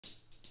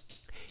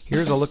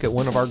Here's a look at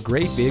one of our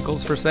great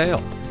vehicles for sale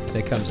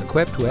that comes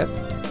equipped with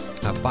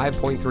a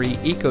 5.3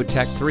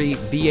 Ecotec 3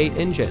 V8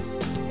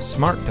 engine,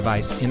 smart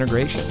device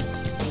integration,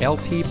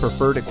 LT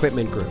preferred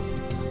equipment group,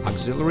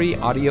 auxiliary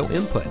audio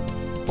input,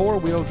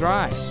 4-wheel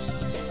drive,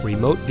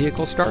 remote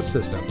vehicle start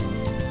system,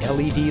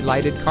 LED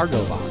lighted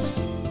cargo box,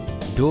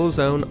 dual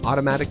zone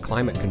automatic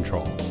climate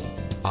control,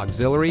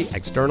 auxiliary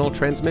external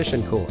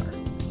transmission cooler,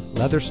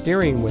 leather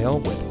steering wheel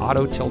with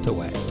auto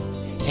tilt-away,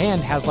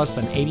 and has less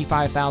than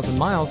 85,000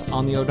 miles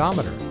on the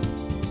odometer.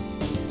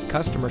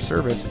 Customer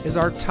service is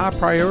our top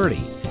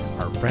priority.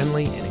 Our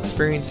friendly and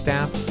experienced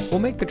staff will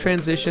make the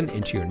transition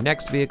into your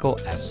next vehicle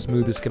as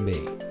smooth as can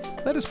be.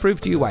 Let us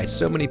prove to you why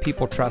so many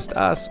people trust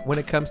us when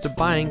it comes to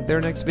buying their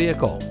next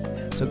vehicle.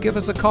 So give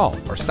us a call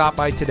or stop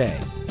by today.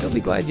 You'll be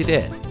glad you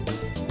did.